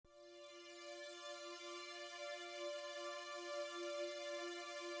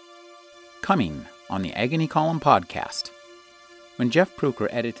Coming on the Agony Column podcast. When Jeff Pruker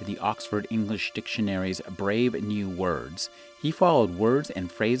edited the Oxford English Dictionary's Brave New Words, he followed words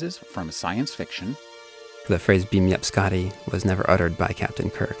and phrases from science fiction. The phrase "beam me up, Scotty" was never uttered by Captain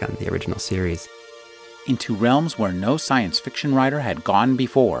Kirk on the original series. Into realms where no science fiction writer had gone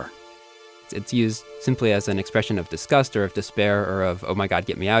before. It's used simply as an expression of disgust or of despair or of, oh my God,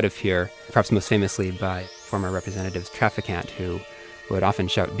 get me out of here, perhaps most famously by former Representatives Trafficant, who would often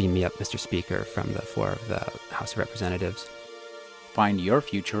shout, "Beam me up, Mr. Speaker," from the floor of the House of Representatives. Find your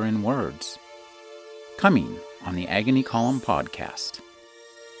future in words. Coming on the Agony Column podcast.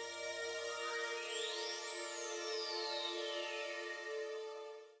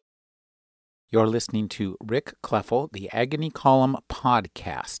 You're listening to Rick Kleffel, the Agony Column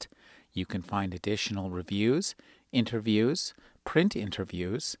podcast. You can find additional reviews, interviews, print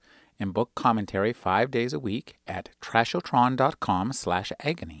interviews, and book commentary 5 days a week at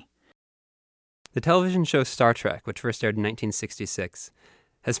trashotron.com/agony. The television show Star Trek, which first aired in 1966,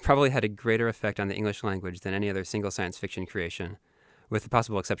 has probably had a greater effect on the English language than any other single science fiction creation, with the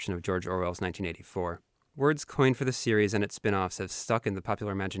possible exception of George Orwell's 1984. Words coined for the series and its spin-offs have stuck in the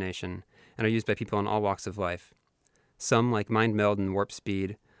popular imagination and are used by people in all walks of life. Some, like mind meld and warp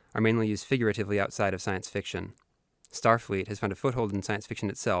speed, are mainly used figuratively outside of science fiction. Starfleet has found a foothold in science fiction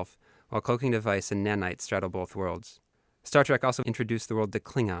itself, while Cloaking Device and Nanites straddle both worlds. Star Trek also introduced the world to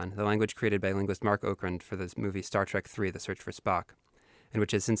Klingon, the language created by linguist Mark Okrand for the movie Star Trek III: The Search for Spock, and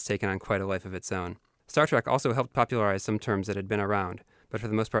which has since taken on quite a life of its own. Star Trek also helped popularize some terms that had been around, but for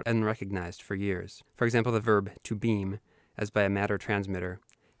the most part unrecognized for years. For example, the verb to beam, as by a matter transmitter,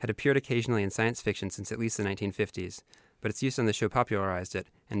 had appeared occasionally in science fiction since at least the 1950s, but its use on the show popularized it,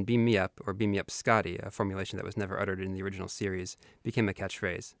 and "beam me up" or "beam me up, Scotty," a formulation that was never uttered in the original series, became a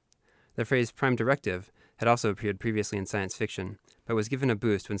catchphrase. The phrase "prime directive" had also appeared previously in science fiction, but was given a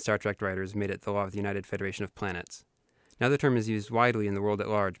boost when Star Trek writers made it the law of the United Federation of Planets. Now the term is used widely in the world at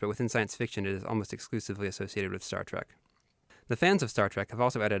large, but within science fiction it is almost exclusively associated with Star Trek. The fans of Star Trek have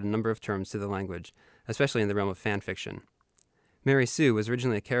also added a number of terms to the language, especially in the realm of fan fiction. Mary Sue was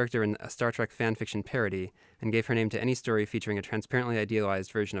originally a character in a Star Trek fan fiction parody and gave her name to any story featuring a transparently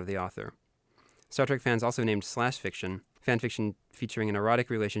idealized version of the author. Star Trek fans also named slash fiction, fan fiction featuring an erotic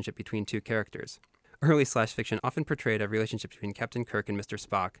relationship between two characters. Early slash fiction often portrayed a relationship between Captain Kirk and Mr.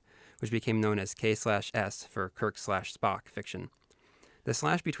 Spock, which became known as K/S for Kirk/Spock fiction. The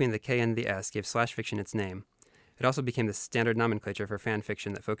slash between the K and the S gave slash fiction its name. It also became the standard nomenclature for fan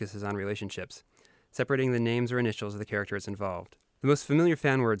fiction that focuses on relationships, separating the names or initials of the characters involved. The most familiar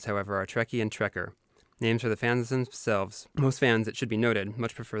fan words, however, are Trekkie and Trekker, names for the fans themselves. Most fans, it should be noted,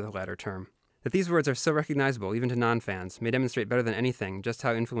 much prefer the latter term. That these words are so recognizable, even to non-fans, may demonstrate better than anything just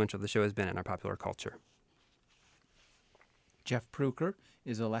how influential the show has been in our popular culture. Jeff Pruker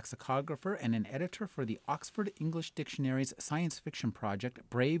is a lexicographer and an editor for the Oxford English Dictionary's science fiction project,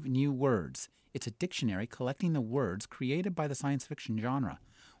 Brave New Words. It's a dictionary collecting the words created by the science fiction genre.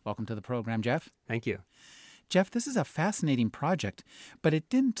 Welcome to the program, Jeff. Thank you. Jeff, this is a fascinating project, but it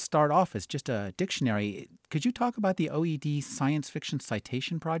didn't start off as just a dictionary. Could you talk about the OED Science Fiction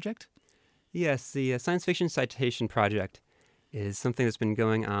Citation Project? Yes, the Science Fiction Citation Project is something that's been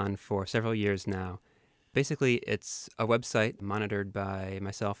going on for several years now. Basically, it's a website monitored by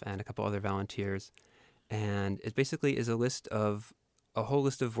myself and a couple other volunteers, and it basically is a whole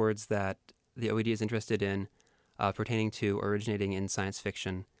list of words that the OED is interested in pertaining to originating in science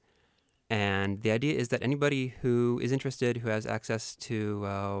fiction. And the idea is that anybody who is interested, who has access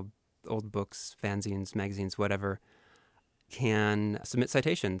to old books, fanzines, magazines, whatever, can submit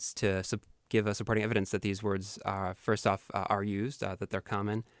citations to give us supporting evidence that these words are, first off, are used, that they're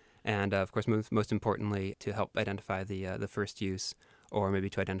common, and of course, most importantly, to help identify the first use, or maybe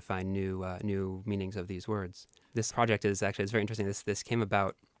to identify new meanings of these words. This project is very interesting. This came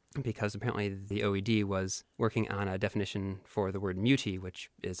about because apparently the OED was working on a definition for the word mutie,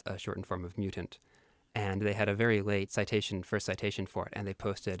 which is a shortened form of mutant. And they had a very late first citation for it, and they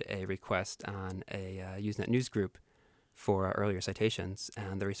posted a request on a Usenet news group for earlier citations,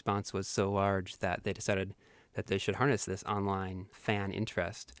 and the response was so large that they decided that they should harness this online fan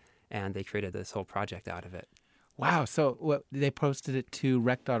interest, and they created this whole project out of it. Wow, so they posted it to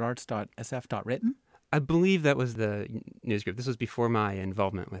rec.arts.sf.written? I believe that was the news group. This was before my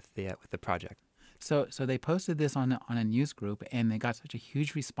involvement with the project. So they posted this on a news group, and they got such a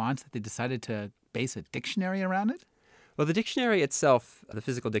huge response that they decided to base a dictionary around it? Well, the dictionary itself, the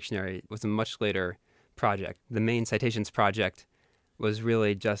physical dictionary, was a much later project. The main citations project was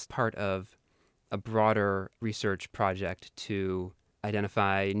really just part of a broader research project to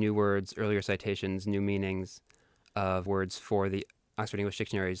identify new words, earlier citations, new meanings of words for the Oxford English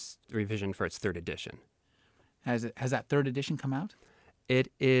Dictionary's revision for its third edition. Has that third edition come out? It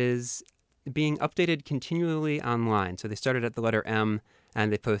is being updated continually online. So they started at the letter M,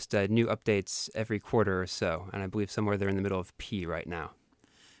 and they post new updates every quarter or so. And I believe somewhere they're in the middle of P right now.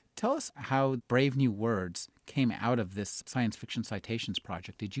 Tell us how Brave New Words came out of this science fiction citations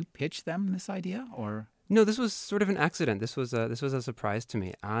project. Did you pitch them this idea, or? No, this was sort of an accident. This was a surprise to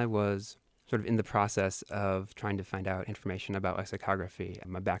me. I was sort of in the process of trying to find out information about lexicography.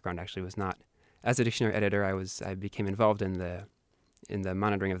 My background actually was not as a dictionary editor. I became involved in the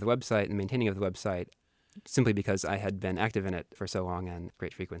monitoring of the website and maintaining of the website simply because I had been active in it for so long and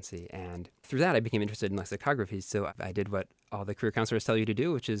great frequency. And through that, I became interested in lexicography. So I did what all the career counselors tell you to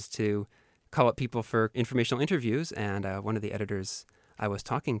do, which is to call up people for informational interviews. And one of the editors I was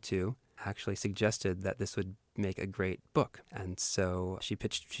talking to actually suggested that this would make a great book. And so she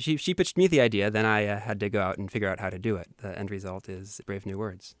pitched me the idea. Then I had to go out and figure out how to do it. The end result is Brave New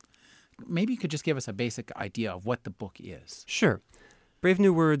Words. Maybe you could just give us a basic idea of what the book is. Sure. Brave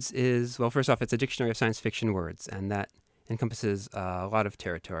New Words is, well, first off, it's a dictionary of science fiction words, and that encompasses a lot of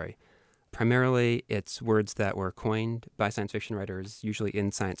territory. Primarily, it's words that were coined by science fiction writers, usually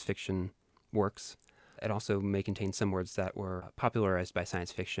in science fiction works. It also may contain some words that were popularized by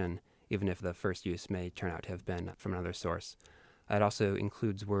science fiction, even if the first use may turn out to have been from another source. It also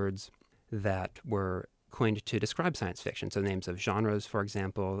includes words that were coined to describe science fiction. So names of genres, for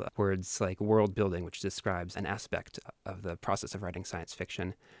example, words like world building, which describes an aspect of the process of writing science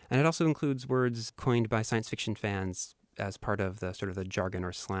fiction. And it also includes words coined by science fiction fans as part of the sort of the jargon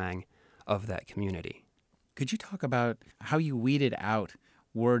or slang of that community. Could you talk about how you weeded out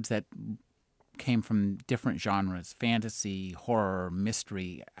words that came from different genres, fantasy, horror,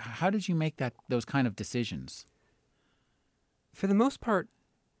 mystery? How did you make those kind of decisions? For the most part,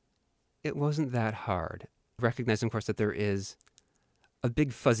 it wasn't that hard. Recognize, of course, that there is a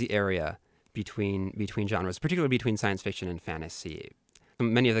big fuzzy area between genres, particularly between science fiction and fantasy.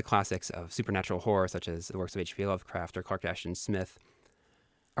 Many of the classics of supernatural horror, such as the works of H.P. Lovecraft or Clark Ashton Smith,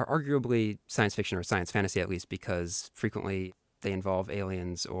 are arguably science fiction or science fantasy, at least, because frequently they involve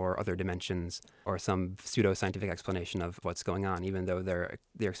aliens or other dimensions or some pseudo-scientific explanation of what's going on, even though their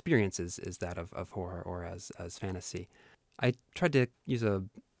experience is that of horror or as fantasy. I tried to use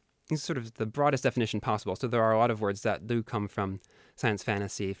sort of the broadest definition possible. So there are a lot of words that do come from science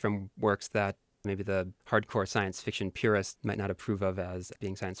fantasy, from works that maybe the hardcore science fiction purist might not approve of as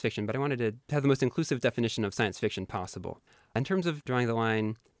being science fiction, but I wanted to have the most inclusive definition of science fiction possible. In terms of drawing the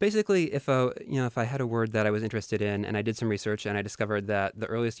line, basically, if I had a word that I was interested in and I did some research and I discovered that the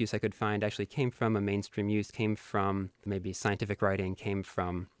earliest use I could find actually came from a mainstream use, came from maybe scientific writing, came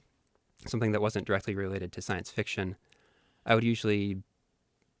from something that wasn't directly related to science fiction, I would usually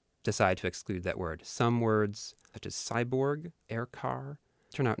decide to exclude that word. Some words, such as cyborg, air car,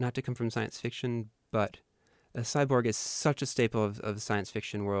 turn out not to come from science fiction, but a cyborg is such a staple of the science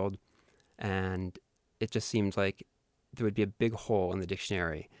fiction world, and it just seemed like there would be a big hole in the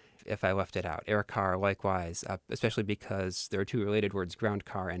dictionary if I left it out. Air car, likewise, especially because there are two related words, ground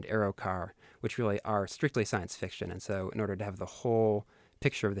car and aero car, which really are strictly science fiction. And so in order to have the whole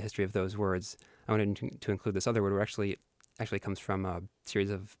picture of the history of those words, I wanted to include this other word, which actually comes from a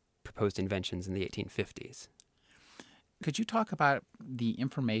series of proposed inventions in the 1850s. Could you talk about the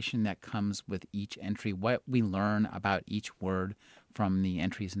information that comes with each entry, what we learn about each word from the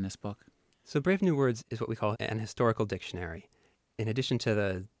entries in this book? So Brave New Words is what we call an historical dictionary. In addition to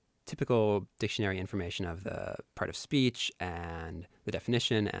the typical dictionary information of the part of speech and the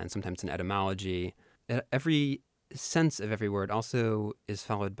definition and sometimes an etymology, every sense of every word also is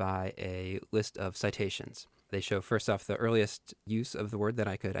followed by a list of citations. They show, first off, the earliest use of the word that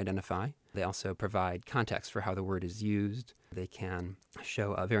I could identify. They also provide context for how the word is used. They can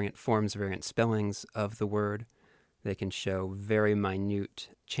show variant forms, variant spellings of the word. They can show very minute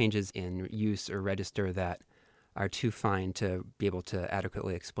changes in use or register that are too fine to be able to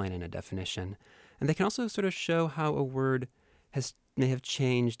adequately explain in a definition. And they can also sort of show how a word may have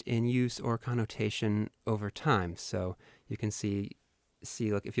changed in use or connotation over time. So you can see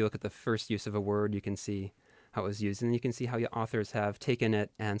look, if you look at the first use of a word, you can see how it was used, and then you can see how your authors have taken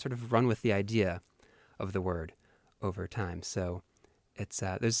it and sort of run with the idea of the word over time. So it's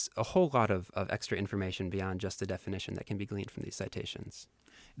there's a whole lot of extra information beyond just the definition that can be gleaned from these citations.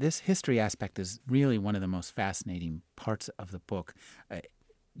 This history aspect is really one of the most fascinating parts of the book.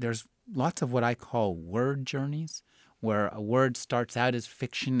 There's lots of what I call word journeys, where a word starts out as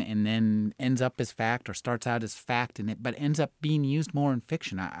fiction and then ends up as fact, or starts out as fact but ends up being used more in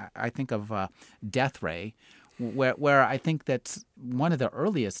fiction. I think of Death Ray, where I think that's one of the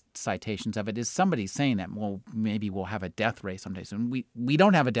earliest citations of it is somebody saying that, well, maybe we'll have a death ray someday soon. We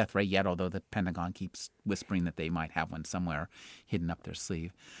don't have a death ray yet, although the Pentagon keeps whispering that they might have one somewhere hidden up their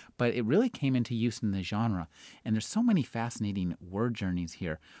sleeve. But it really came into use in the genre, and there's so many fascinating word journeys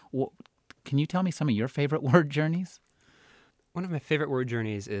here. Well, can you tell me some of your favorite word journeys? One of my favorite word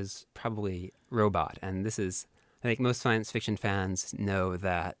journeys is probably robot, and this is, I think most science fiction fans know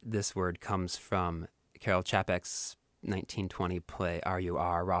that this word comes from Karel Čapek's 1920 play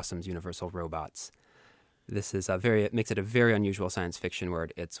R.U.R., Rossum's Universal Robots. This is it makes it a very unusual science fiction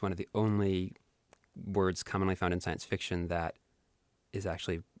word. It's one of the only words commonly found in science fiction that is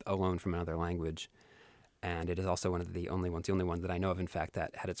actually a loan from another language. And it is also one of the only one that I know of, in fact,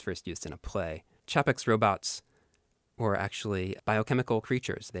 that had its first use in a play. Čapek's robots were actually biochemical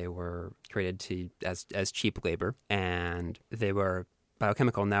creatures. They were created as cheap labor, and they were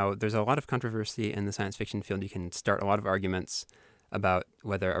biochemical. Now, there's a lot of controversy in the science fiction field. You can start a lot of arguments about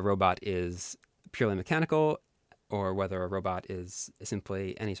whether a robot is purely mechanical or whether a robot is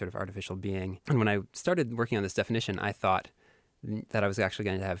simply any sort of artificial being. And when I started working on this definition, I thought that I was actually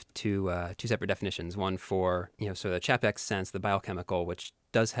going to have two separate definitions. One for, sort of the Čapek's sense, the biochemical, which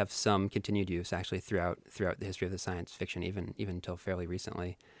does have some continued use actually throughout the history of the science fiction, even until fairly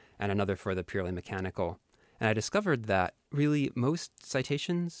recently, and another for the purely mechanical. And I discovered that really most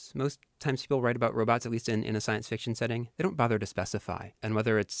times people write about robots, at least in a science fiction setting, they don't bother to specify. And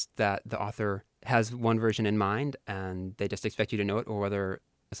whether it's that the author has one version in mind and they just expect you to know it, or whether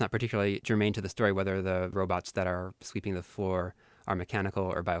it's not particularly germane to the story, whether the robots that are sweeping the floor are mechanical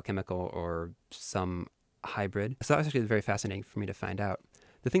or biochemical or some hybrid. So that was actually very fascinating for me to find out.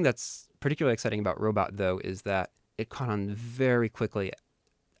 The thing that's particularly exciting about robot, though, is that it caught on very quickly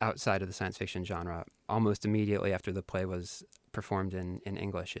outside of the science fiction genre, almost immediately after the play was performed in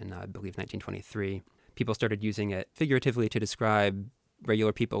English in, I believe, 1923. People started using it figuratively to describe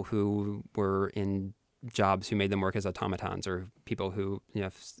regular people who were in jobs who made them work as automatons, or people who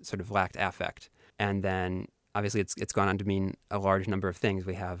sort of lacked affect. And then obviously it's gone on to mean a large number of things.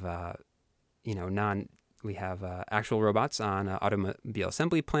 We have actual robots on automobile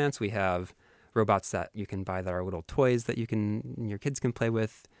assembly plants. We have robots that you can buy that are little toys that your kids can play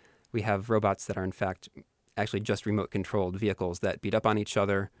with. We have robots that are in fact actually just remote controlled vehicles that beat up on each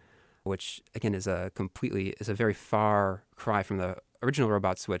other, which again is a very far cry from the original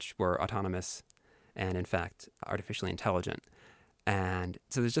robots, which were autonomous and in fact artificially intelligent. And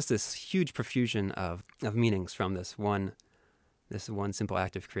so there's just this huge profusion of meanings from this one simple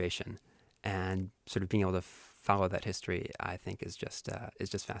act of creation, and sort of being able to follow that history, I think, is just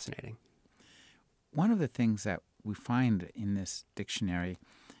fascinating. One of the things that we find in this dictionary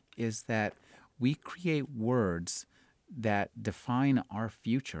is that we create words that define our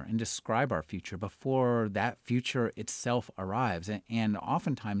future and describe our future before that future itself arrives. And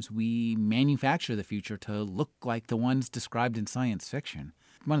oftentimes we manufacture the future to look like the ones described in science fiction.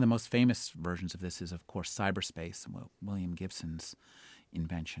 One of the most famous versions of this is, of course, cyberspace, William Gibson's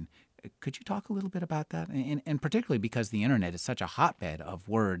invention. Could you talk a little bit about that? And particularly because the internet is such a hotbed of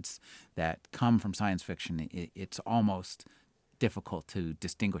words that come from science fiction, it's almost difficult to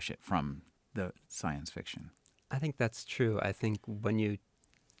distinguish it from the science fiction. I think that's true. I think when you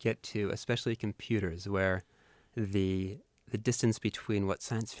get to especially computers, where the distance between what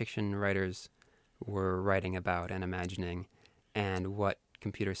science fiction writers were writing about and imagining and what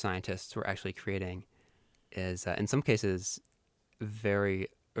computer scientists were actually creating is, in some cases,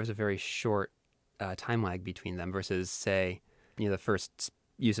 there's a very short time lag between them versus, say, the first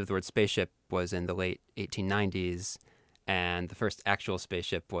use of the word spaceship was in the late 1890s, and the first actual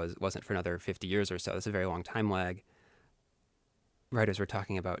spaceship wasn't for another 50 years or so. That's a very long time lag. Writers were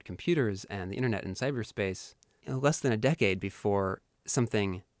talking about computers and the internet and cyberspace less than a decade before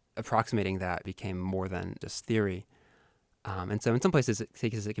something approximating that became more than just theory. And so in some places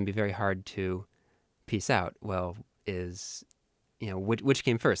it can be very hard to piece out, which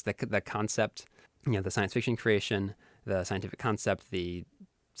came first, the concept, the science fiction creation, the scientific concept, the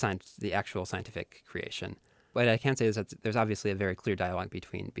actual scientific creation. What I can say is that there's obviously a very clear dialogue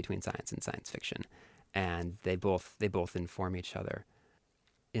between science and science fiction, and they both inform each other.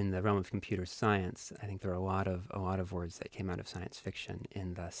 In the realm of computer science, I think there are a lot of words that came out of science fiction.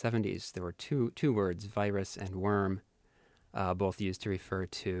 In the 70s, there were two words, virus and worm, both used to refer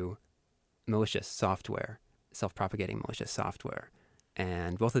to malicious software, self-propagating malicious software.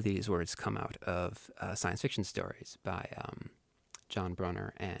 And both of these words come out of science fiction stories by John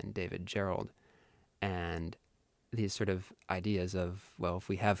Brunner and David Gerrold. And these sort of ideas of, if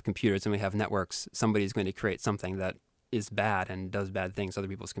we have computers and we have networks, somebody's going to create something that is bad and does bad things to other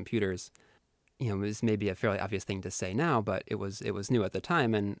people's computers. was maybe a fairly obvious thing to say now, but it was new at the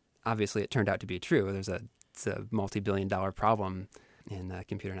time, and obviously it turned out to be true. It's a multi-billion-dollar problem in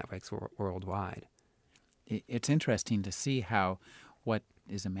computer networks worldwide. It's interesting to see how what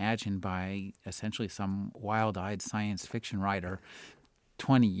is imagined by essentially some wild-eyed science fiction writer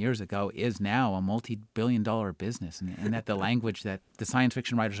 20 years ago is now a multi-billion-dollar business, and that the language that the science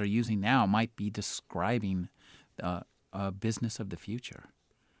fiction writers are using now might be describing a business of the future.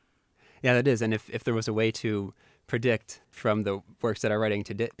 Yeah, that is. And if there was a way to predict from the works that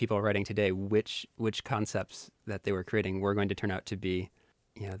people are writing today, which concepts that they were creating were going to turn out to be,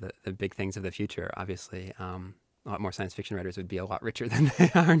 the big things of the future, obviously, a lot more science fiction writers would be a lot richer than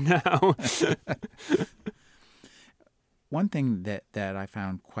they are now. One thing that I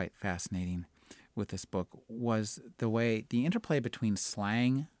found quite fascinating with this book was the interplay between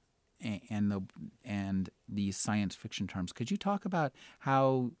slang and these science fiction terms. Could you talk about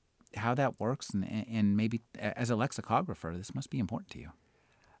how that works, and maybe as a lexicographer, this must be important to you?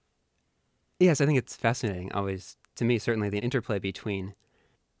 Yes, I think it's fascinating. Always, to me, certainly the interplay between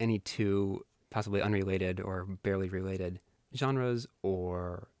any two possibly unrelated or barely related genres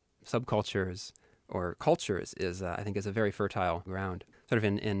or subcultures or cultures is, I think, is a very fertile ground. Sort of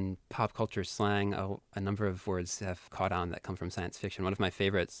in pop culture slang, a number of words have caught on that come from science fiction. One of my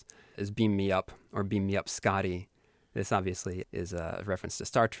favorites is "beam me up" or "beam me up, Scotty." This obviously is a reference to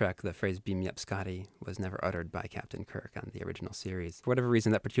Star Trek. The phrase "beam me up, Scotty" was never uttered by Captain Kirk on the original series. For whatever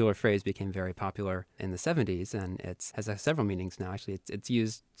reason, that particular phrase became very popular in the 70s, and it has several meanings now. Actually, it's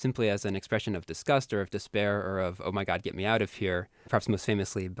used simply as an expression of disgust or of despair or of, "oh my God, get me out of here," perhaps most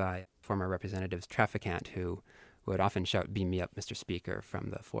famously by former Representatives Trafficant, who would often shout, "beam me up, Mr. Speaker," from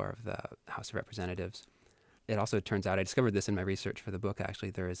the floor of the House of Representatives. It also turns out, I discovered this in my research for the book,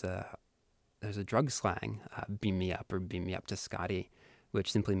 actually, there's a drug slang, "beam me up" or "beam me up to Scotty,"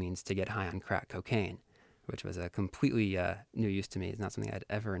 which simply means to get high on crack cocaine, which was a completely new use to me. It's not something I'd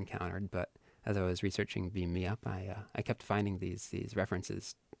ever encountered, but as I was researching "beam me up," I kept finding these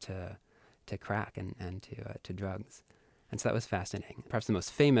references to crack and to drugs. And so that was fascinating. Perhaps the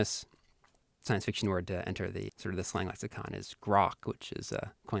most famous science fiction word to enter the sort of the slang lexicon is grok, which is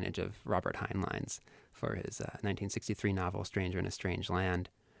a coinage of Robert Heinlein's for his 1963 novel Stranger in a Strange Land.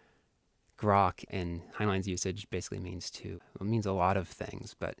 Grok in Heinlein's usage basically means a lot of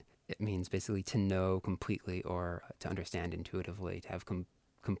things, but it means basically to know completely or to understand intuitively, to have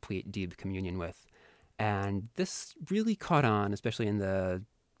complete deep communion with. And this really caught on, especially in the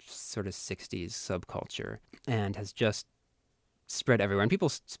sort of 60s subculture, and has just spread everywhere. And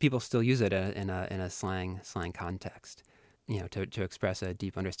people still use it in a slang context, to express a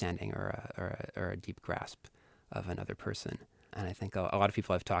deep understanding or a deep grasp of another person. And I think a lot of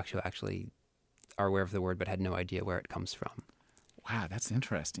people I've talked to actually are aware of the word but had no idea where it comes from. Wow, that's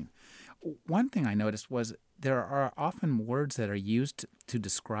interesting. One thing I noticed was there are often words that are used to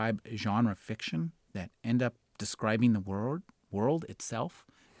describe genre fiction that end up describing the world itself.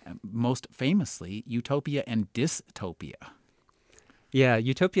 Most famously, utopia and dystopia. Yeah,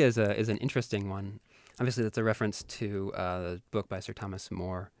 utopia is an interesting one. Obviously, that's a reference to a book by Sir Thomas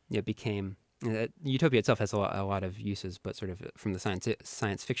More. It became utopia itself has a lot of uses, but sort of from the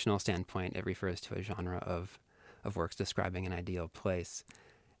science fictional standpoint, it refers to a genre of works describing an ideal place.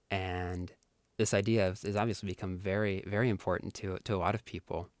 And this idea has obviously become very, very important to a lot of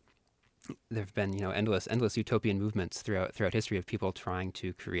people. There have been endless utopian movements throughout history of people trying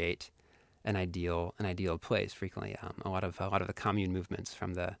to create an ideal place. Frequently, a lot of the commune movements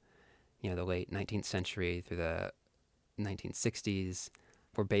from the the late 19th century through the 1960s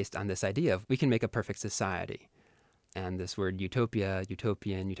were based on this idea of we can make a perfect society. And this word utopia,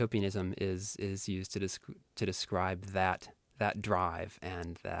 utopianism is used to describe that drive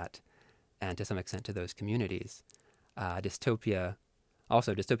and to some extent to those communities. Dystopia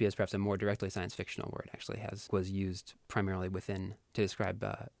is perhaps a more directly science fictional word. Actually, was used primarily to describe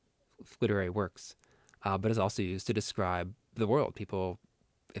literary works, but is also used to describe the world. People,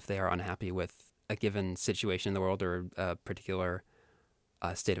 if they are unhappy with a given situation in the world or a particular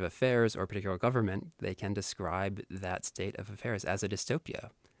state of affairs or particular government, they can describe that state of affairs as a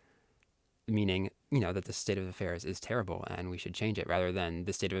dystopia, meaning, that the state of affairs is terrible and we should change it, rather than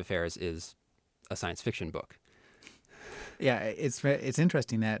the state of affairs is a science fiction book. Yeah, it's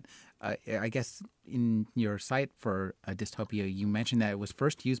interesting that I guess in your site for dystopia, you mentioned that it was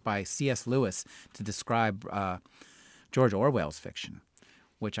first used by C.S. Lewis to describe George Orwell's fiction,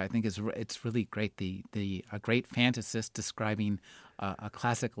 which I think it's really great. A great fantasist describing a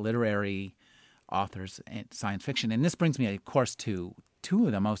classic literary authors in science fiction. And this brings me, of course, to two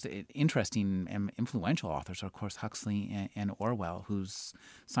of the most interesting and influential authors are, of course, Huxley and Orwell, whose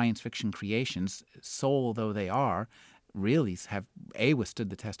science fiction creations, soul though they are, really have A, withstood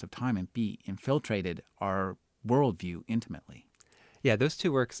the test of time, and B, infiltrated our worldview intimately. Yeah, those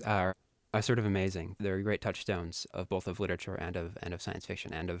two works are sort of amazing. They're great touchstones of both of literature and of science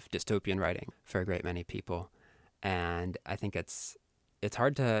fiction and of dystopian writing for a great many people. And I think it's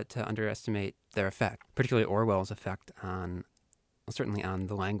hard to underestimate their effect, particularly Orwell's effect on, well, certainly on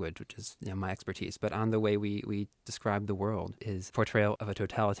the language, which is my expertise, but on the way we describe the world. His portrayal of a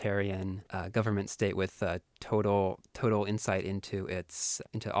totalitarian government state with total insight into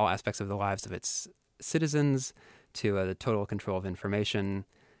all aspects of the lives of its citizens, to the total control of information.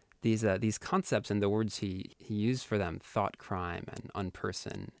 These concepts and the words he used for them, thought crime and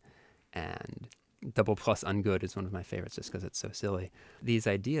unperson and double plus ungood, is one of my favorites just because it's so silly. These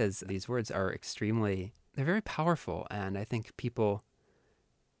ideas, these words are they're very powerful, and I think people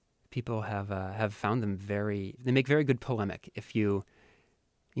have found them they make very good polemic. If you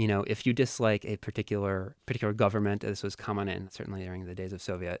dislike a particular government, this was common certainly during the days of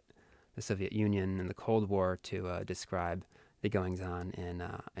the Soviet Union and the Cold War, to describe the goings-on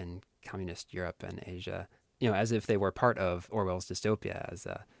in communist Europe and Asia, as if they were part of Orwell's dystopia, as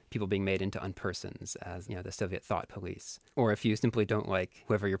people being made into unpersons, as the Soviet thought police. Or if you simply don't like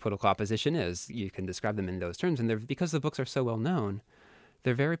whoever your political opposition is, you can describe them in those terms. And because the books are so well known,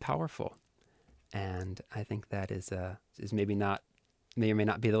 they're very powerful. And I think that is may or may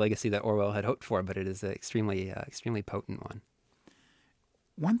not be the legacy that Orwell had hoped for, but it is an extremely potent one.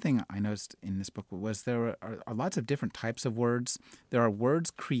 One thing I noticed in this book was there are lots of different types of words. There are words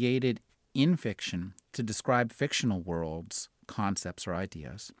created in fiction to describe fictional worlds, concepts, or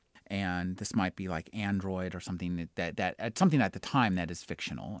ideas. And this might be like android or something that something at the time that is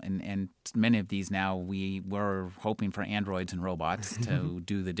fictional. And many of these now we're hoping for androids and robots to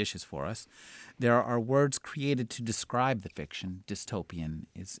do the dishes for us. There are words created to describe the fiction. Dystopian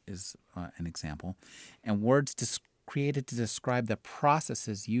is an example. And words created to describe the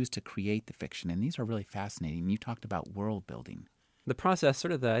processes used to create the fiction. And these are really fascinating. You talked about world building. The process,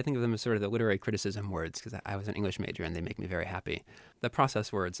 I think of them as sort of the literary criticism words, because I was an English major and they make me very happy. The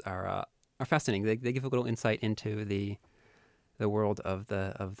process words are fascinating. They give a little insight into the world of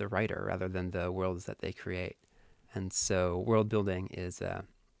the writer rather than the worlds that they create. And so world building is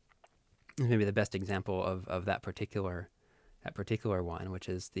maybe the best example of that particular one, which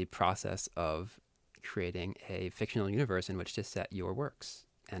is the process of creating a fictional universe in which to set your works.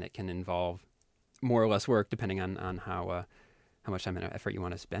 And it can involve more or less work depending on how much time and effort you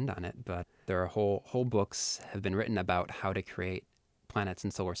want to spend on it. But there are whole books have been written about how to create planets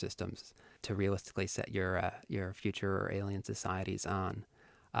and solar systems to realistically set your future or alien societies on.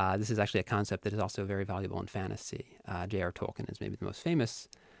 This is actually a concept that is also very valuable in fantasy. J.R. Tolkien is maybe the most famous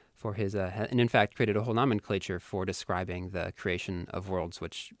for his, and in fact created a whole nomenclature for describing the creation of worlds,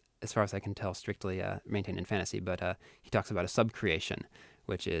 which, as far as I can tell, strictly maintained in fantasy. But he talks about a subcreation,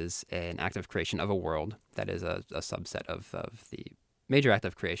 which is an act of creation of a world that is a subset of the major act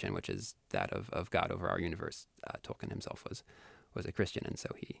of creation, which is that of God over our universe. Tolkien himself was a Christian, and so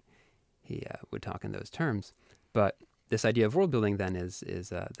he would talk in those terms. But this idea of world building then is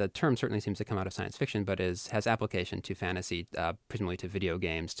the term certainly seems to come out of science fiction, but has application to fantasy, presumably to video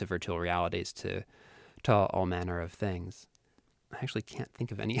games, to virtual realities, to all manner of things. I actually can't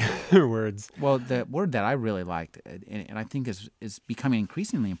think of any other words. Well, the word that I really liked, and I think is becoming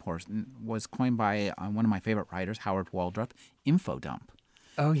increasingly important, was coined by one of my favorite writers, Howard Waldrop, infodump.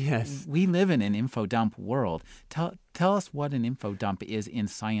 Oh, yes. We live in an infodump world. Tell us what an infodump is in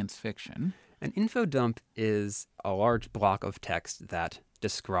science fiction. An infodump is a large block of text that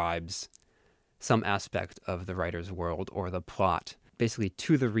describes some aspect of the writer's world or the plot, basically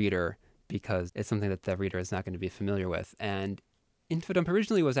to the reader, because it's something that the reader is not going to be familiar with. And infodump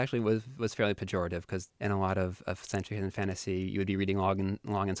originally was fairly pejorative, because in a lot of science fiction and fantasy, you would be reading along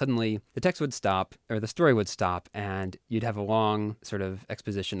and suddenly the text would stop, or the story would stop, and you'd have a long sort of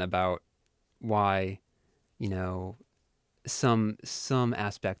exposition about why, some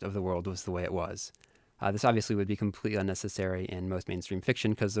aspect of the world was the way it was. This obviously would be completely unnecessary in most mainstream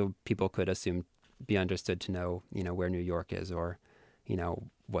fiction, because people could be understood to know, where New York is, or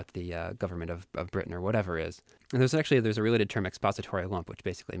what the government of Britain or whatever is. And there's a related term, expository lump, which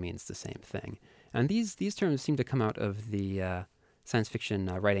basically means the same thing. And these terms seem to come out of the science fiction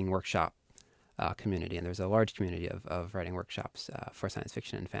writing workshop community. And there's a large community of writing workshops for science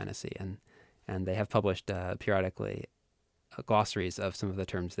fiction and fantasy. And they have published periodically glossaries of some of the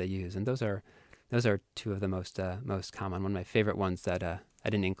terms they use. And those are two of the most common. One of my favorite ones that I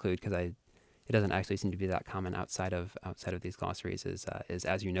didn't include because it doesn't actually seem to be that common outside of these glossaries is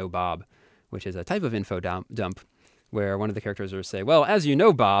 "as you know, Bob," which is a type of info dump where one of the characters will say, "Well, as you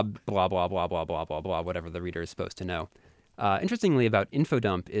know, Bob, blah blah blah blah blah blah blah," whatever the reader is supposed to know. Interestingly, about info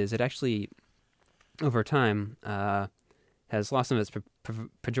dump is it actually over time has lost some of its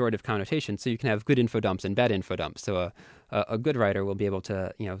pejorative connotation. So you can have good info dumps and bad info dumps. So a good writer will be able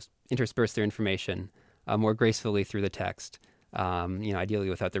to intersperse their information more gracefully through the text. Ideally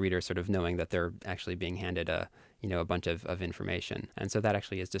without the reader sort of knowing that they're actually being handed a bunch of information. And so that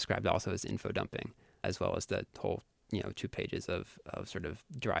actually is described also as info dumping, as well as the whole 2 pages of sort of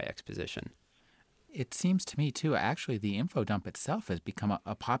dry exposition. It seems to me, too, actually the info dump itself has become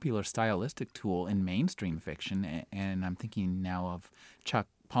a popular stylistic tool in mainstream fiction. And I'm thinking now of Chuck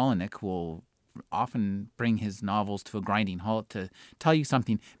Palahniuk, who will often bring his novels to a grinding halt to tell you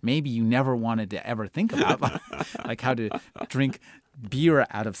something maybe you never wanted to ever think about, like how to drink beer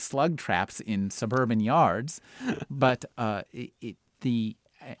out of slug traps in suburban yards. But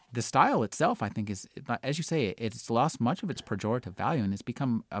the style itself, I think, is, as you say, it's lost much of its pejorative value and it's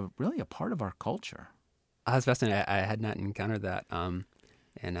become really a part of our culture. That's fascinating. I had not encountered that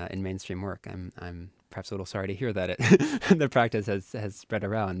in mainstream work. I'm perhaps a little sorry to hear that the practice has spread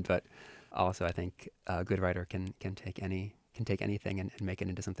around, but also I think a good writer can take anything and make it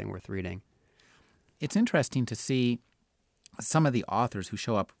into something worth reading. It's interesting to see some of the authors who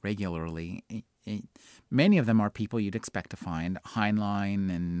show up regularly. Many of them are people you'd expect to find,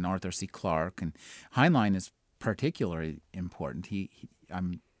 Heinlein and Arthur C. Clarke. And Heinlein is particularly important.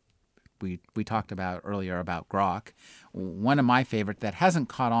 We talked about earlier about Grok. One of my favorite that hasn't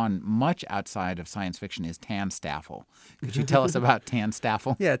caught on much outside of science fiction is TANSTAFL. Could you tell us about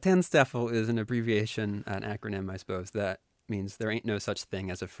TANSTAFL? Yeah, TANSTAFL is an abbreviation, an acronym, I suppose, that means there ain't no such thing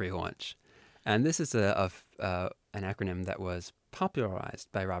as a free lunch. And this is an acronym that was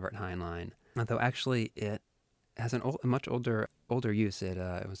popularized by Robert Heinlein, although actually it has a much older use. It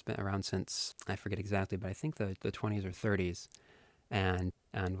was been around since, I forget exactly, but I think the 20s or 30s. And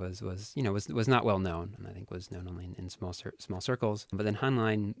was not well known, and I think was known only in small circles. But then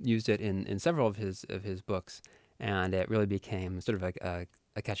Heinlein used it in several of his books, and it really became sort of like a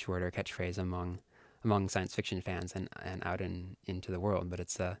catchword or catchphrase among science fiction fans and out into the world. But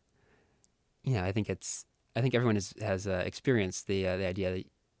it's I think everyone has experienced the idea that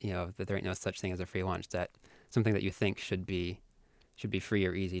that there ain't no such thing as a free lunch. That something that you think should be free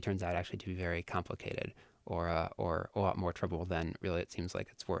or easy turns out actually to be very complicated. Or a lot more trouble than really it seems like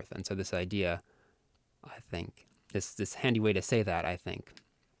it's worth. And so this idea, I think, this handy way to say that, I think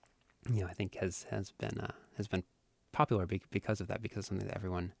has been popular because of that, because it's something that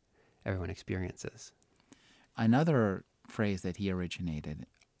everyone experiences. Another phrase that he originated,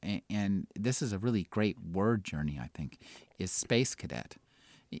 and this is a really great word journey, I think, is space cadet.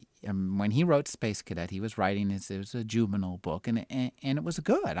 When he wrote Space Cadet, he was writing it was a juvenile book, and it was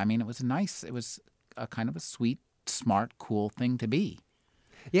good. I mean, it was a kind of a sweet, smart, cool thing to be.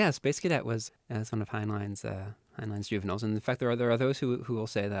 Yeah, Space Cadet was one of Heinlein's juveniles, and in fact, there are those who will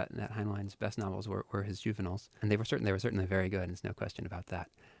say that Heinlein's best novels were his juveniles, and they were certainly very good. There's no question about that.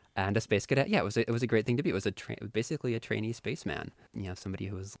 And a Space Cadet, it was a great thing to be. It was basically a trainee spaceman, somebody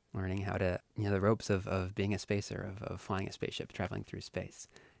who was learning how to the ropes of being a spacer, of flying a spaceship, traveling through space,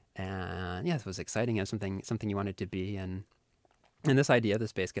 and it was exciting. It was something you wanted to be, and this idea, the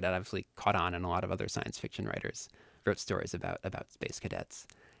Space Cadet, obviously caught on, and a lot of other science fiction writers wrote stories about space cadets.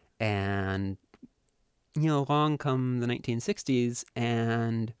 And, along come the 1960s,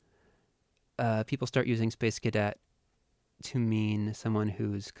 and people start using Space Cadet to mean someone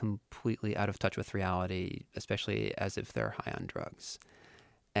who's completely out of touch with reality, especially as if they're high on drugs.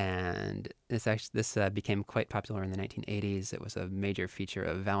 And this became quite popular in the 1980s. It was a major feature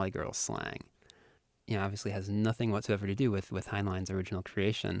of Valley Girl slang. Obviously has nothing whatsoever to do with Heinlein's original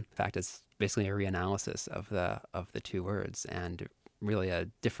creation. In fact, it's basically a reanalysis of the 2 words, and really a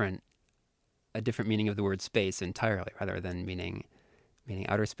different meaning of the word space entirely, rather than meaning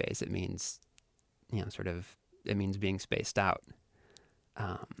outer space. It means, it means being spaced out.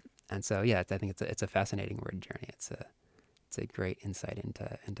 And so, I think it's a fascinating word journey. It's a great insight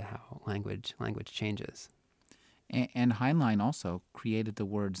into how language changes. And Heinlein also created the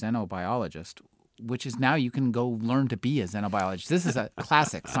word xenobiologist, which is now you can go learn to be a xenobiologist. This is a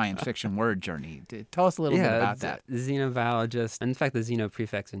classic science fiction word journey. Tell us a little bit about that. Xenobiologist, in fact, the xeno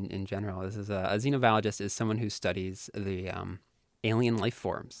prefix in general, this is a xenobiologist is someone who studies the alien life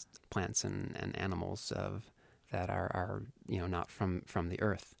forms, plants and animals that are not from the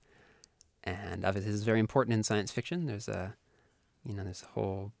Earth. And obviously, this is very important in science fiction. There's there's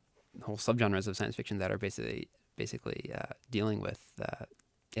whole subgenres of science fiction that are basically dealing with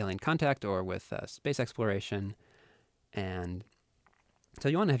alien contact or with space exploration. And so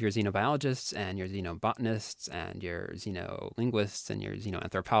you want to have your xenobiologists and your xenobotanists and your xenolinguists and your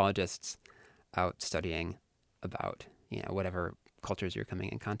xenoanthropologists out studying about, whatever cultures you're coming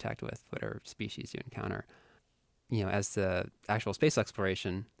in contact with, whatever species you encounter. As the actual space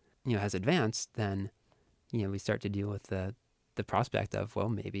exploration, has advanced, then, we start to deal with the prospect of, well,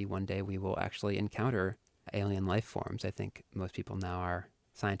 maybe one day we will actually encounter alien life forms. I think most people now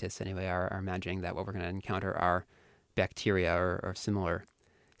scientists anyway, are imagining that what we're going to encounter are bacteria or similar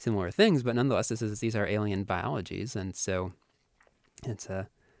things, but nonetheless, these are alien biologies, and so it's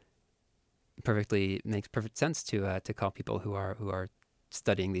makes perfect sense to call people who are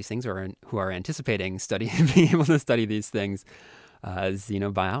studying these things or who are anticipating being able to study these things as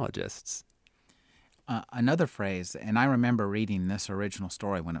xenobiologists. Another phrase, and I remember reading this original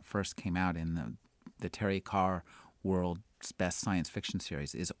story when it first came out in the Terry Carr World's Best Science Fiction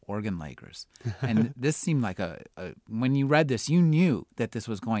series, is organ laggers. And this seemed like when you read this, you knew that this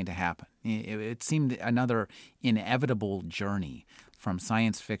was going to happen. It seemed another inevitable journey from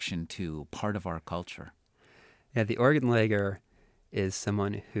science fiction to part of our culture. Yeah, the organ lagger is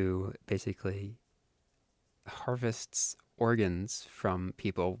someone who basically harvests organs from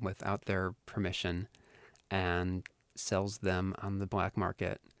people without their permission and sells them on the black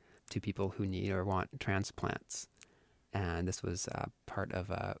market to people who need or want transplants. And this was part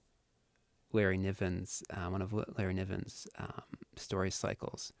of Larry Niven's, one of Larry Niven's story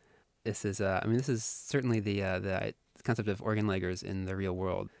cycles. This is certainly the concept of organ laggers in the real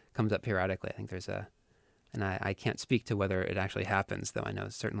world comes up periodically. I think there's and I can't speak to whether it actually happens, though I know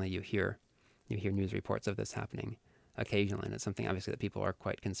certainly you hear news reports of this happening occasionally, and it's something obviously that people are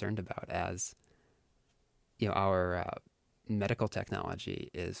quite concerned about as, our medical technology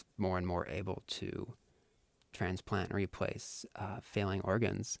is more and more able to transplant and replace failing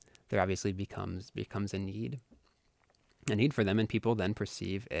organs. There obviously becomes a need for them, and people then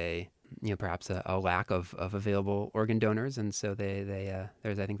perceive perhaps a lack of available organ donors, and so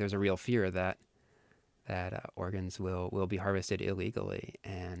there's a real fear that organs will be harvested illegally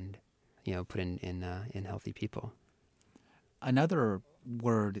and put in healthy people. Another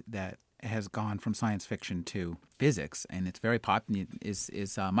word that has gone from science fiction to physics, and it's very popular,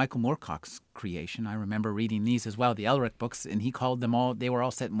 is Michael Moorcock's creation. I remember reading these as well, the Elric books, and he called them all. They were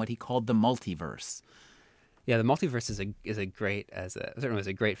all set in what he called the multiverse. Yeah, the multiverse certainly was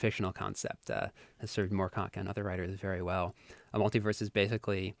a great fictional concept. Has served Moorcock and other writers very well. A multiverse is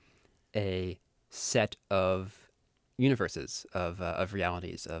basically a set of universes, of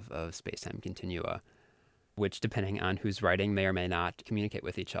realities, of space-time continua, which, depending on who's writing, may or may not communicate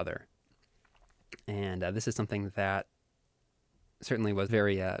with each other. And this is something that certainly was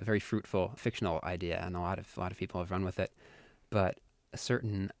very fruitful fictional idea, and a lot of people have run with it. But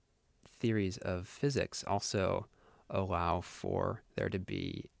certain theories of physics also allow for there to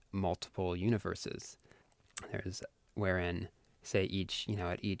be multiple universes. There's wherein, say,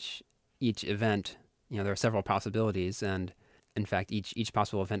 at each event, there are several possibilities, and in fact, each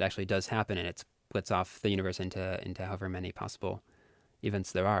possible event actually does happen, and it splits off the universe into however many possible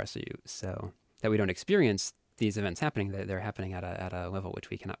events there are. So that we don't experience these events happening, they're happening at a level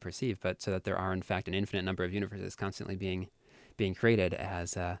which we cannot perceive, but so that there are in fact an infinite number of universes constantly being created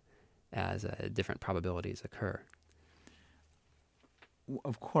as different probabilities occur.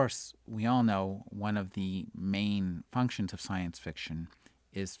 Of course, we all know one of the main functions of science fiction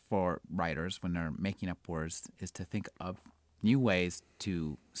is for writers, when they're making up words, is to think of new ways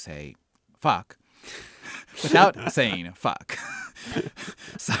to say fuck without saying fuck.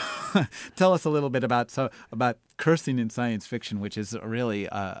 So tell us a little bit about cursing in science fiction, which is really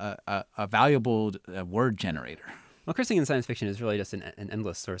a valuable word generator. Well, cursing in science fiction is really just an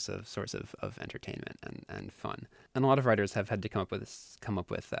endless source of entertainment and fun. And a lot of writers have had to come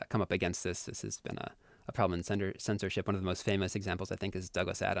up against this. This has been a problem in censorship. One of the most famous examples, I think, is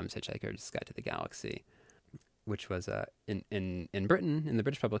Douglas Adams' Hitchhiker's Guide to the Galaxy, which was in Britain, in the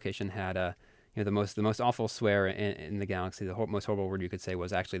British publication, had the most awful swear in the galaxy. The most horrible word you could say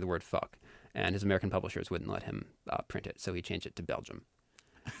was actually the word fuck, and his American publishers wouldn't let him print it, so he changed it to Belgium,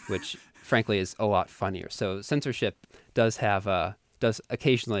 which frankly is a lot funnier. So censorship does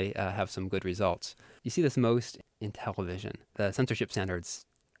occasionally have some good results. You see this most in television. The censorship standards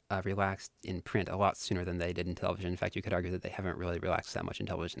relaxed in print a lot sooner than they did in television. In fact, you could argue that they haven't really relaxed that much in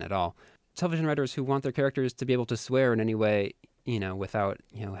television at all. Television writers who want their characters to be able to swear in any way, without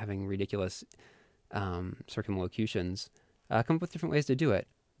having ridiculous circumlocutions, come up with different ways to do it.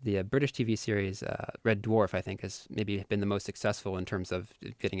 The British TV series Red Dwarf, I think, has maybe been the most successful in terms of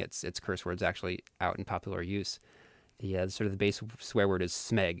getting its curse words actually out in popular use. the sort of the base swear word is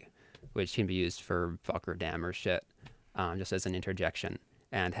smeg, which can be used for fuck or damn or shit, just as an interjection,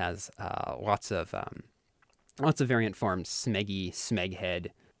 and has lots of variant forms. Smeggy, smeghead.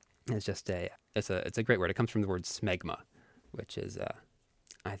 It's a great word. It comes from the word smegma, which is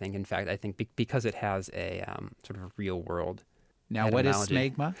I think because it has a sort of a real world. Now, what is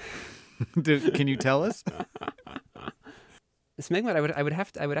smegma? Can you tell us? Smegma,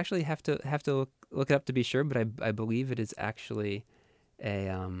 I would actually have to look it up to be sure, but I believe it is actually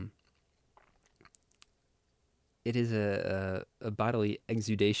a bodily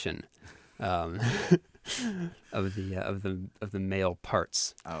exudation of the male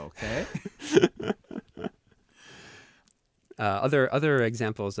parts. Okay. Other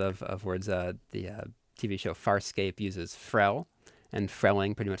examples of words. The TV show Farscape uses frel and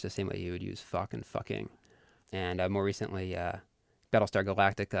frelling pretty much the same way you would use fuck and fucking. And more recently, Battlestar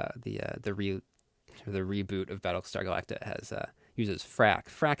Galactica, the reboot of Battlestar Galactica uses frack.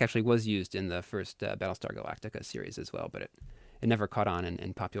 Frack actually was used in the first Battlestar Galactica series as well, but it never caught on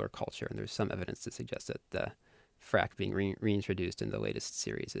in popular culture. And there's some evidence to suggest that the frack being reintroduced in the latest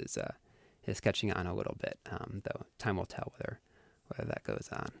series is catching on a little bit. Though time will tell whether that goes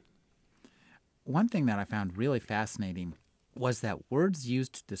on. One thing that I found really fascinating was that words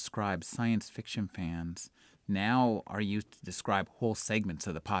used to describe science fiction fans now are used to describe whole segments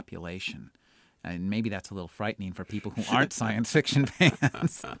of the population. And maybe that's a little frightening for people who aren't science fiction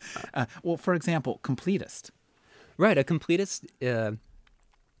fans. Well, for example, completist. Right, a completist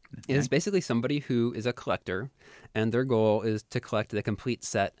is basically somebody who is a collector, and their goal is to collect the complete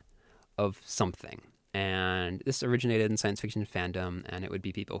set of something. And this originated in science fiction fandom, and it would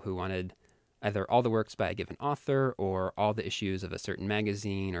be people who wanted either all the works by a given author or all the issues of a certain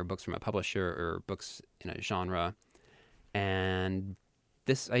magazine or books from a publisher or books in a genre. And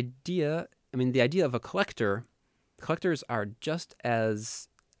this idea, the idea of a collectors are just as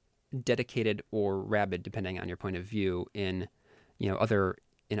dedicated or rabid, depending on your point of view, in other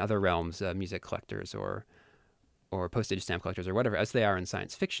realms, music collectors or postage stamp collectors or whatever, as they are in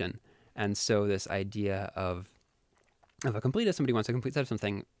science fiction. And so this idea of a completist, somebody wants a complete set of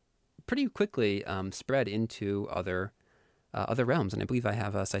something, pretty quickly spread into other realms. And I believe I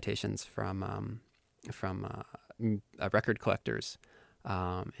have citations from record collectors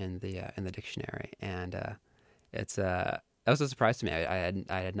in the dictionary. And that was a surprise to me.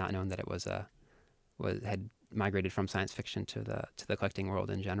 I had not known that it had migrated from science fiction to the collecting world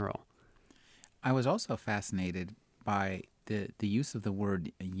in general. I was also fascinated by the use of the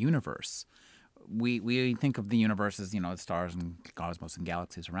word universe. We think of the universe as, the stars and cosmos and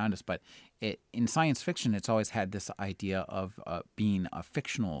galaxies around us, but in science fiction, it's always had this idea of being a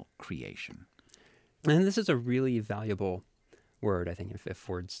fictional creation. And this is a really valuable word, I think, if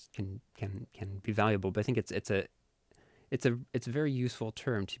words can be valuable. But I think it's a very useful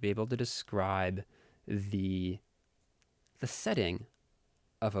term to be able to describe the setting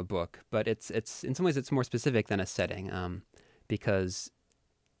of a book. But it's in some ways it's more specific than a setting, because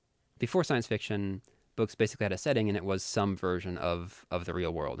before science fiction, books basically had a setting, and it was some version of the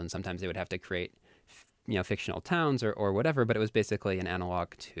real world. And sometimes they would have to create, fictional towns or whatever, but it was basically an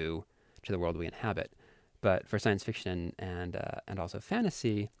analog to the world we inhabit. But for science fiction and also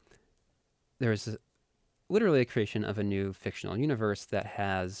fantasy, there's literally a creation of a new fictional universe that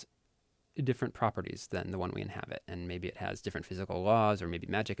has different properties than the one we inhabit. And maybe it has different physical laws, or maybe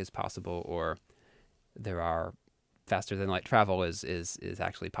magic is possible, or there are faster than light travel is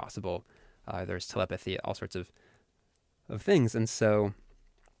actually possible. There's telepathy, all sorts of things. And so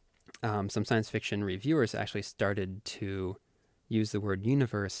some science fiction reviewers actually started to use the word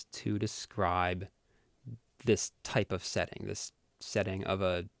universe to describe this type of setting, this setting of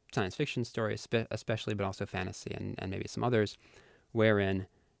a science fiction story especially, but also fantasy and maybe some others, wherein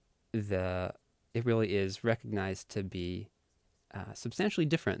it really is recognized to be substantially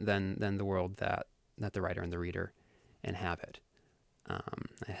different than the world that the writer and the reader inhabit. I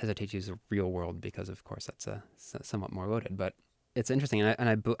hesitate to use the real world because, of course, that's somewhat more loaded. But it's interesting, and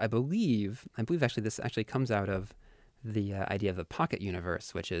I believe actually this actually comes out of the idea of the pocket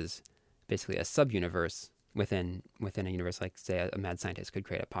universe, which is basically a sub-universe within a universe. Like, say, a mad scientist could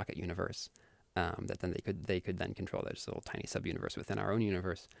create a pocket universe that then they could then control. There's a little tiny sub-universe within our own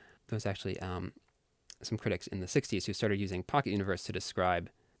universe. There was actually some critics in the 60s who started using pocket universe to describe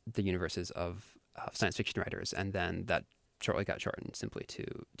the universes of science fiction writers, and then that shortly got shortened simply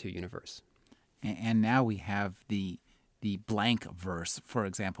to universe. And now we have the blank verse. For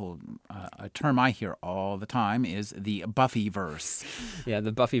example, a term I hear all the time is the Buffyverse. Yeah,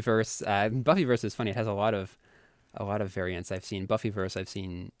 the Buffyverse. Buffyverse is funny. It has a lot of variants. I've seen Buffyverse. I've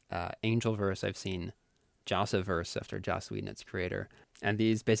seen Angelverse. I've seen Jossaverse after Joss Whedon, its creator. And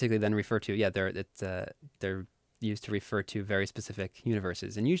these basically then refer to, they're used to refer to very specific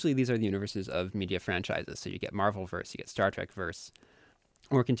universes. And usually these are the universes of media franchises. So you get Marvelverse, you get Star Trek-verse,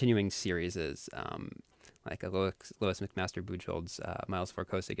 or continuing series, like a Lois McMaster Bujold's Miles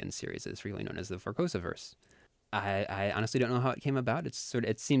Vorkosigan series is really known as the Vorkosiverse. I honestly don't know how it came about.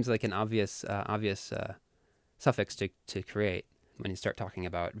 It seems like an obvious suffix to create when you start talking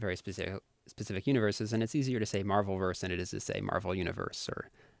about very specific universes, and it's easier to say Marvelverse than it is to say Marvel Universe or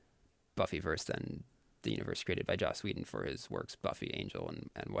Buffyverse than the universe created by Joss Whedon for his works Buffy, Angel,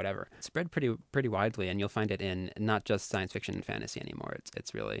 and whatever. It's spread pretty widely, and you'll find it in not just science fiction and fantasy anymore.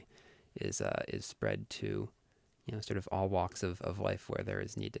 It's really is spread to sort of all walks of life where there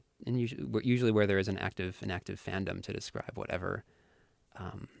is need to, and usually where there is an active fandom to describe whatever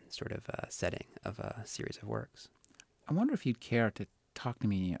sort of setting of a series of works. I wonder if you'd care to talk to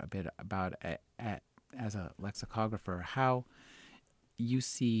me a bit about, as a lexicographer, how you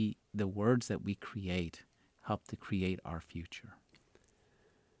see the words that we create help to create our future.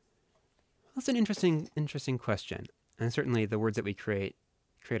 That's an interesting question, and certainly the words that we create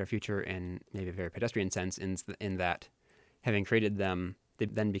our future in maybe a very pedestrian sense, in that having created them, they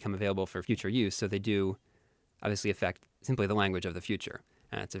then become available for future use. So they do obviously affect simply the language of the future,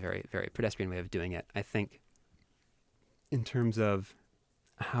 and it's a very, very pedestrian way of doing it. I think in terms of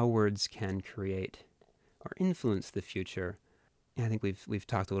how words can create or influence the future, I think we've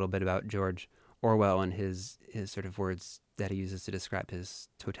talked a little bit about George Orwell and his sort of words that he uses to describe his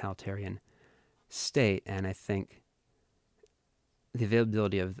totalitarian state, and I think the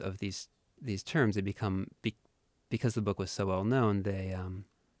availability of these terms, they become, because the book was so well known,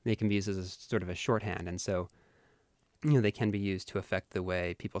 they can be used as a sort of a shorthand, and so they can be used to affect the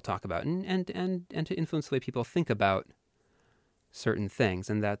way people talk about and to influence the way people think about certain things,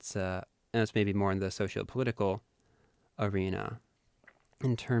 and that's maybe more in the socio-political arena.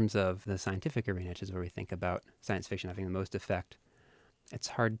 In terms of the scientific arena, which is where we think about science fiction having the most effect, in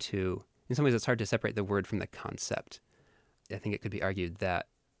some ways it's hard to separate the word from the concept. I think it could be argued that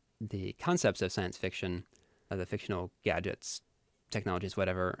the concepts of science fiction, the fictional gadgets, technologies,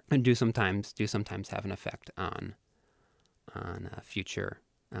 whatever, do sometimes have an effect on future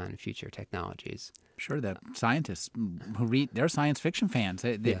technologies. Sure, the scientists who read, they're science fiction fans.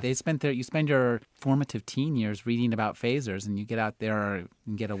 You spend your formative teen years reading about phasers, and you get out there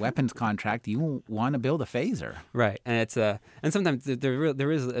and get a weapons contract. You want to build a phaser, right? And it's and sometimes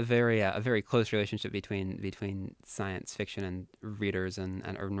there is a very close relationship between science fiction and readers and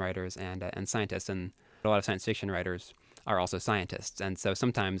urban writers and scientists, and a lot of science fiction writers are also scientists, and so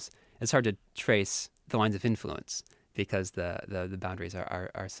sometimes it's hard to trace the lines of influence because the boundaries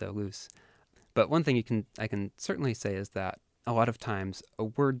are so loose. But one thing I can certainly say is that a lot of times a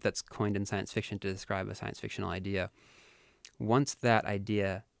word that's coined in science fiction to describe a science fictional idea, once that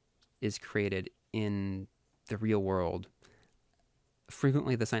idea is created in the real world,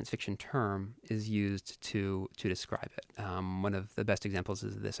 frequently the science fiction term is used to describe it. One of the best examples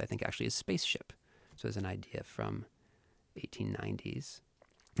of this, I think, actually is spaceship. So it's an idea from 1890s.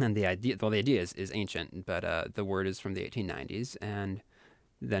 And the idea is ancient, but the word is from the 1890s, and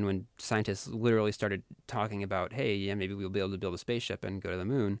then when scientists literally started talking about, hey, yeah, maybe we'll be able to build a spaceship and go to the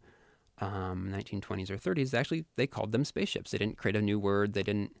moon, 1920s or 30s, actually they called them spaceships. They didn't create a new word. They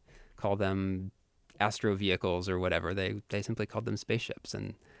didn't call them astro vehicles or whatever. They simply called them spaceships.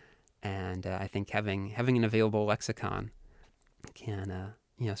 And I think having an available lexicon can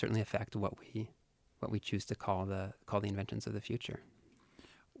certainly affect what we choose to call the inventions of the future.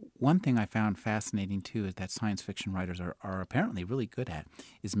 One thing I found fascinating, too, is that science fiction writers are apparently really good at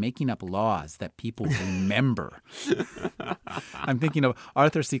is making up laws that people remember. I'm thinking of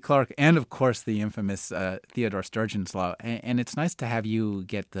Arthur C. Clarke and, of course, the infamous Theodore Sturgeon's Law. And it's nice to have you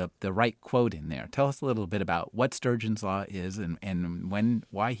get the right quote in there. Tell us a little bit about what Sturgeon's Law is and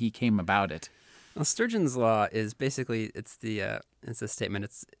why he came about it. Well, Sturgeon's Law is basically, it's a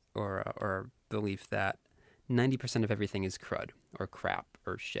statement, or belief that 90% of everything is crud or crap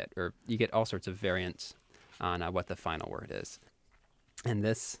or shit, or you get all sorts of variants on what the final word is. And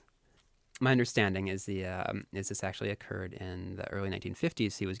this, my understanding is this actually occurred in the early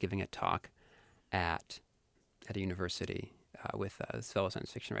 1950s. He was giving a talk at a university with this fellow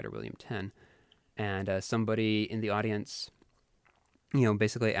science fiction writer, William Tenn, and somebody in the audience,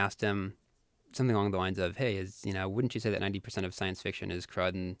 basically asked him something along the lines of, hey, wouldn't you say that 90% of science fiction is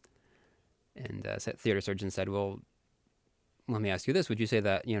crud? And Theodore Sturgeon said, well, let me ask you this. Would you say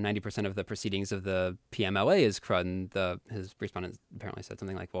that 90% of the proceedings of the PMLA is crud? And his respondent apparently said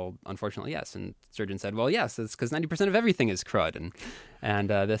something like, well, unfortunately, yes. And Sturgeon said, well, yes, it's because 90% of everything is crud. And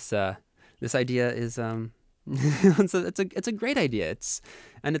this idea is It's a great idea.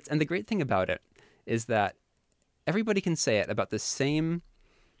 And the great thing about it is that everybody can say it about the same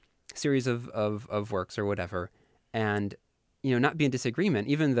series of works or whatever, and not be in disagreement,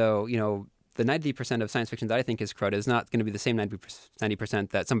 even though the 90% of science fiction that I think is crud is not going to be the same 90%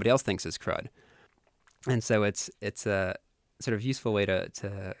 that somebody else thinks is crud. And so it's a sort of useful way to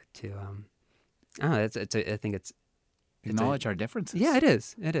I don't know, I think it's acknowledge our differences. Yeah, it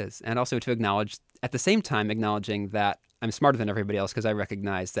is. And also to acknowledge, at the same time, acknowledging that I'm smarter than everybody else because I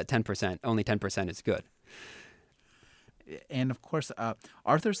recognize that only 10% is good. And of course,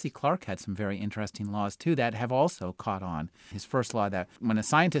 Arthur C. Clarke had some very interesting laws too that have also caught on. His first law, that when a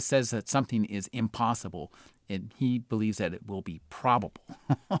scientist says that something is impossible, he believes that it will be probable.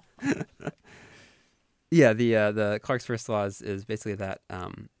 Yeah, the Clarke's first law is basically that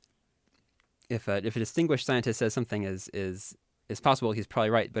if a distinguished scientist says something is possible, he's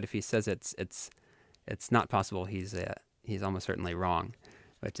probably right. But if he says it's not possible, he's almost certainly wrong.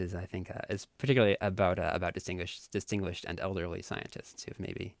 Which is, I think, is particularly about distinguished and elderly scientists who've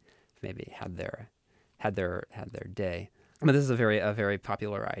maybe had their day. But this is a very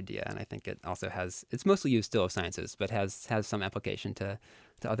popular idea, and I think it also it's mostly used still of sciences, but has some application to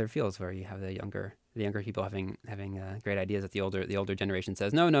other fields where you have the younger people having great ideas that the older generation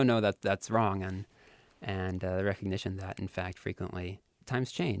says no, that's wrong, and the recognition that in fact frequently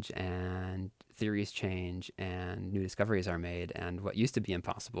times change and theories change and new discoveries are made, and what used to be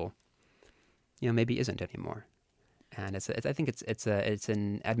impossible, maybe isn't anymore. And I think it's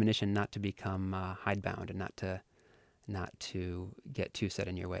an admonition not to become hidebound, and not to get too set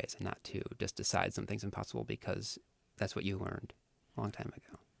in your ways, and not to just decide something's impossible because that's what you learned a long time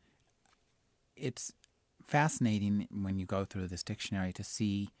ago. It's fascinating when you go through this dictionary to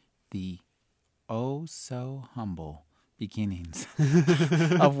see the oh so humble beginnings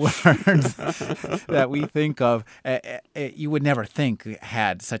of words that we think of. You would never think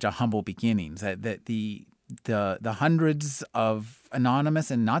had such a humble beginnings. That the hundreds of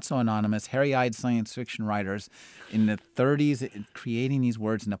anonymous and not so anonymous, hairy-eyed science fiction writers in the 30s creating these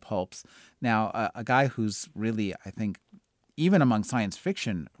words into pulps. Now, a guy who's really, I think, even among science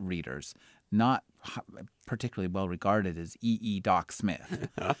fiction readers, not particularly well regarded as E.E. Doc Smith.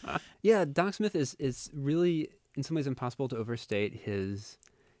 Yeah, Doc Smith is really, in some ways, impossible to overstate his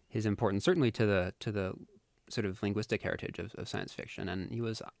importance, certainly to the sort of linguistic heritage of science fiction, and he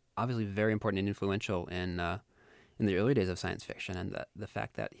was obviously very important and influential in the early days of science fiction, and the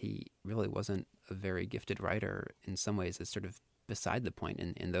fact that he really wasn't a very gifted writer in some ways is sort of beside the point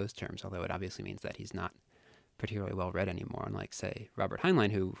in those terms, although it obviously means that he's not particularly well read anymore, unlike, say, Robert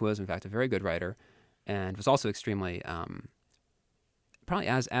Heinlein, who was in fact a very good writer and was also extremely probably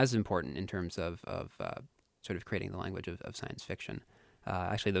as important in terms of sort of creating the language of science fiction.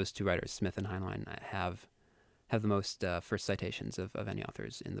 Actually, those two writers, Smith and Heinlein, have the most first citations of any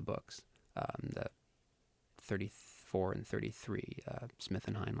authors in the books. The 34 and 33, Smith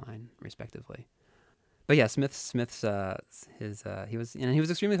and Heinlein, respectively. But yeah, Smith's he was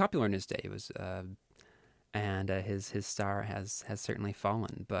extremely popular in his day. He was and his star has certainly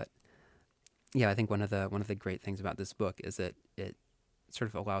fallen. But yeah, I think one of the great things about this book is that it sort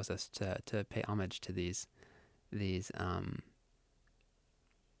of allows us to pay homage to these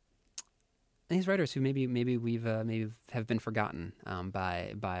writers who maybe we've have been forgotten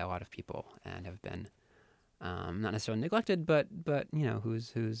by a lot of people and have been not necessarily neglected, but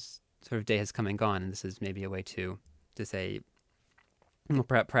whose sort of day has come and gone, and this is maybe a way to say, well,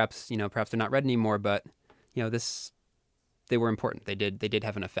 perhaps they're not read anymore, but they were important. They did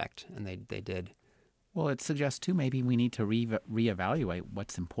have an effect, and they did. Well, it suggests, too, maybe we need to reevaluate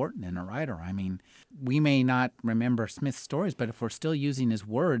what's important in a writer. I mean, we may not remember Smith's stories, but if we're still using his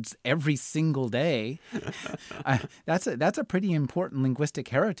words every single day, that's a pretty important linguistic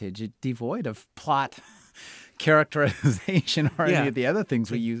heritage, devoid of plot, characterization, or any of the other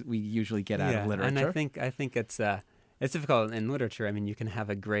things we usually get out of literature. And I think it's difficult in literature. I mean, you can have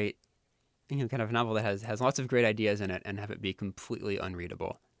a great, kind of a novel that has lots of great ideas in it and have it be completely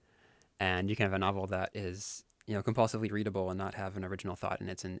unreadable. And you can have a novel that is, compulsively readable and not have an original thought, and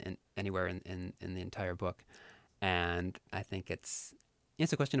it's in anywhere in the entire book. And I think it's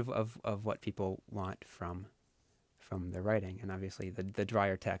a question of what people want from their writing. And obviously, the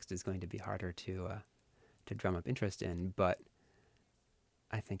drier text is going to be harder to drum up interest in. But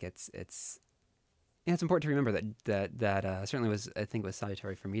I think it's important to remember that certainly was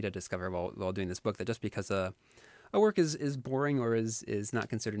salutary for me to discover while doing this book, that just because a work is boring or is not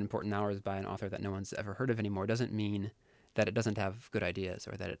considered important now, or is by an author that no one's ever heard of anymore, doesn't mean that it doesn't have good ideas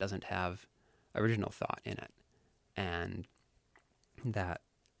or that it doesn't have original thought in it. And that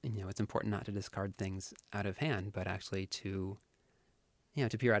it's important not to discard things out of hand, but actually to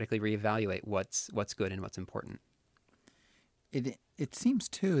periodically reevaluate what's good and what's important. It seems,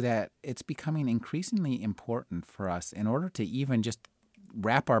 too, that it's becoming increasingly important for us in order to even just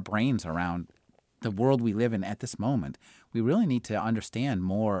wrap our brains around the world we live in at this moment. We really need to understand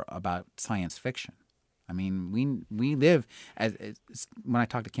more about science fiction. I mean, we live, as when I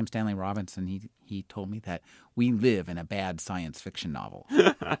talked to Kim Stanley Robinson, he told me that we live in a bad science fiction novel.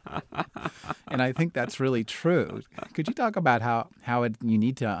 And I think that's really true. Could you talk about how you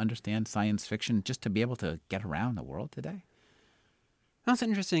need to understand science fiction just to be able to get around the world today? That's an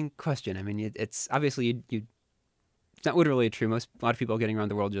interesting question. I mean, it's obviously it's not literally true. A lot of people are getting around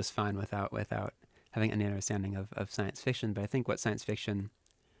the world just fine without having any understanding of science fiction. But I think what science fiction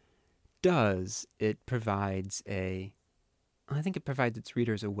does, it provides its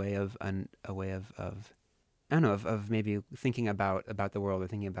readers a way of maybe thinking about the world, or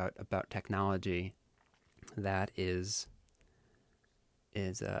thinking about technology that is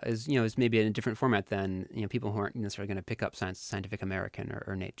maybe in a different format than people who aren't necessarily going to pick up Scientific American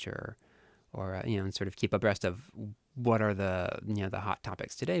or Nature or and sort of keep abreast of what are the the hot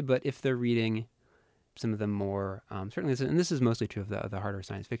topics today. But if they're reading some of the more certainly, and this is mostly true of the harder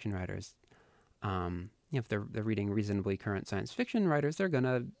science fiction writers, if they're reading reasonably current science fiction writers, they're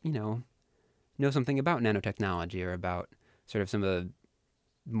gonna know something about nanotechnology, or about sort of some of the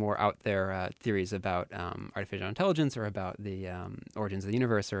more out there theories about artificial intelligence, or about the origins of the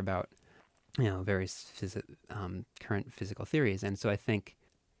universe, or about various current physical theories. And so I think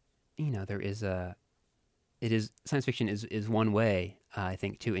science fiction is one way, I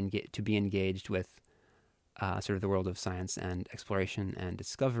think, to be engaged with sort of the world of science and exploration and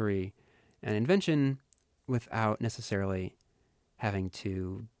discovery and invention, without necessarily having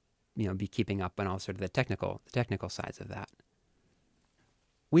to be keeping up on all sort of the technical sides of that.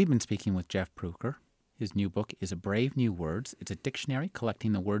 We've been speaking with Jeff Pruker. His new book is A Brave New Words. It's a dictionary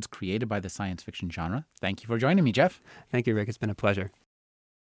collecting the words created by the science fiction genre. Thank you for joining me, Jeff. Thank you, Rick. It's been a pleasure.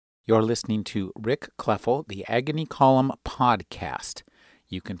 You're listening to Rick Kleffel, the Agony Column podcast.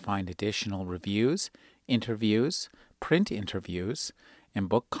 You can find additional reviews, interviews, print interviews, and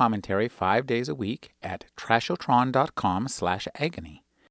book commentary 5 days a week at trashotron.com/agony.